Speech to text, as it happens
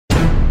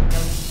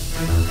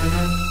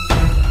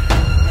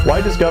Why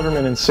does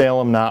government in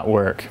Salem not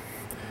work?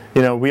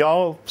 You know, we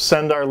all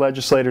send our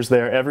legislators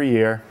there every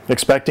year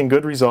expecting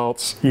good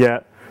results,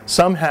 yet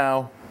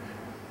somehow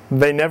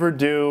they never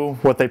do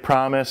what they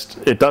promised.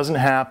 It doesn't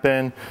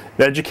happen.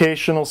 The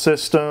educational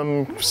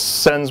system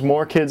sends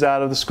more kids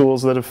out of the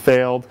schools that have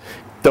failed,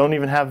 don't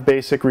even have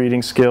basic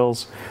reading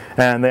skills,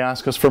 and they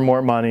ask us for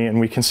more money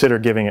and we consider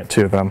giving it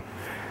to them.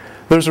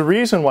 There's a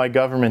reason why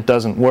government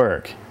doesn't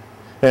work.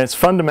 And it's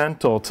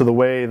fundamental to the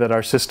way that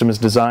our system is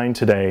designed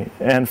today.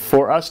 And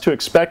for us to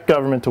expect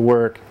government to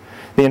work,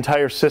 the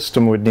entire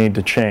system would need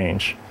to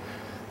change.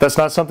 That's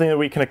not something that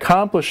we can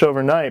accomplish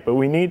overnight, but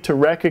we need to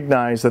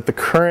recognize that the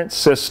current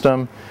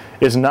system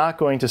is not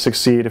going to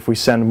succeed if we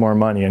send more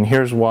money. And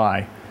here's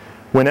why.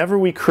 Whenever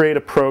we create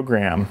a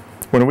program,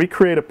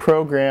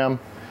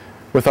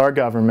 with our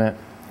government,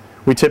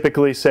 we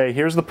typically say,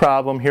 here's the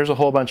problem, here's a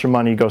whole bunch of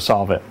money, go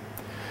solve it.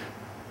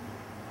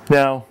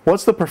 Now,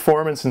 what's the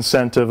performance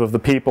incentive of the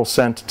people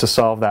sent to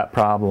solve that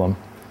problem?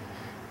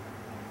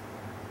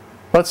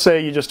 Let's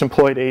say you just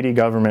employed 80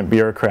 government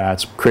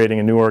bureaucrats creating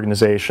a new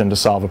organization to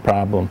solve a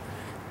problem.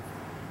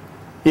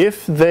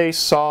 If they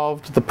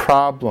solved the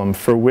problem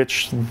for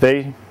which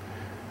they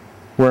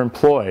were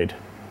employed,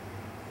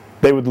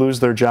 they would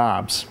lose their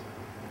jobs.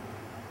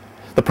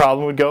 The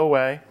problem would go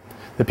away.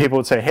 The people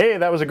would say, hey,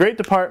 that was a great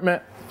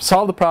department,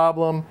 solved the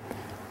problem,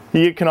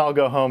 you can all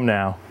go home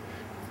now.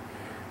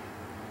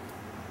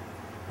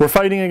 We're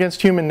fighting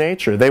against human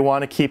nature. They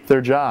want to keep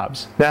their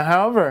jobs. Now,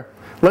 however,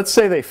 let's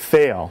say they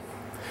fail.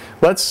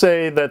 Let's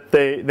say that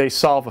they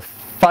solve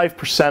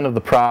 5% of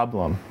the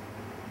problem.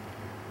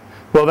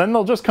 Well, then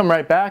they'll just come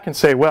right back and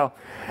say, well,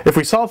 if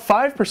we solve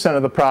 5%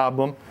 of the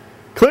problem,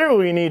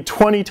 clearly we need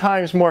 20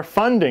 times more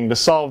funding to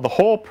solve the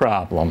whole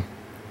problem.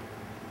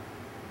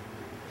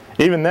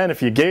 Even then,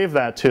 if you gave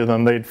that to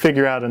them, they'd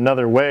figure out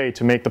another way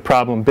to make the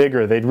problem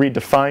bigger. They'd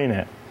redefine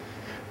it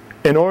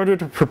in order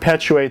to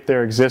perpetuate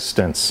their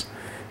existence.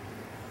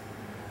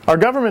 Our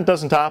government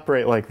doesn't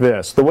operate like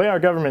this. The way our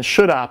government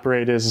should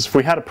operate is if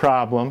we had a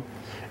problem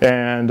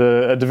and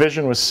a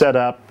division was set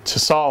up to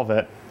solve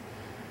it,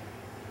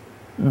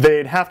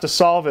 they'd have to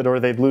solve it or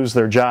they'd lose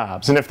their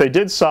jobs. And if they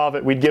did solve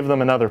it, we'd give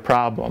them another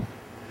problem.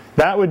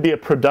 That would be a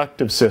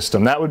productive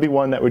system. That would be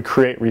one that would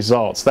create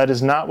results. That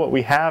is not what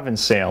we have in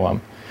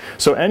Salem.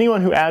 So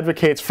anyone who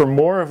advocates for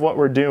more of what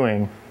we're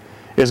doing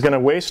is going to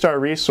waste our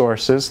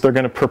resources. They're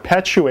going to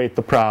perpetuate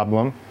the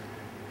problem,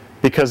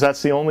 because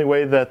that's the only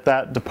way that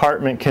that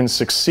department can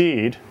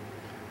succeed.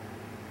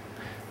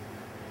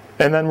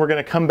 And then we're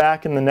going to come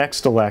back in the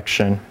next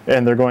election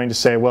and they're going to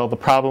say, well, the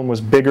problem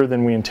was bigger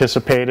than we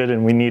anticipated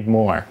and we need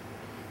more.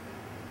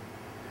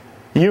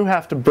 You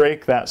have to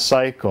break that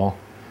cycle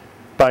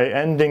by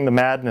ending the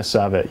madness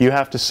of it. You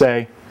have to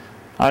say,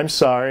 I'm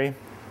sorry,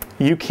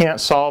 you can't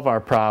solve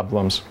our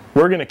problems.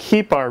 We're going to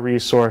keep our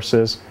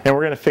resources and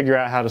we're going to figure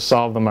out how to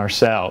solve them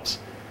ourselves.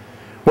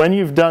 When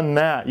you've done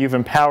that, you've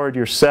empowered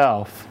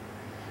yourself.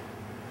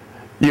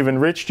 You've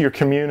enriched your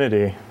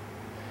community,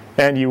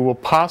 and you will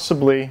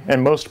possibly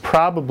and most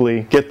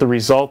probably get the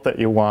result that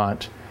you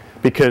want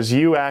because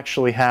you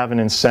actually have an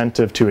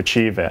incentive to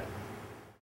achieve it.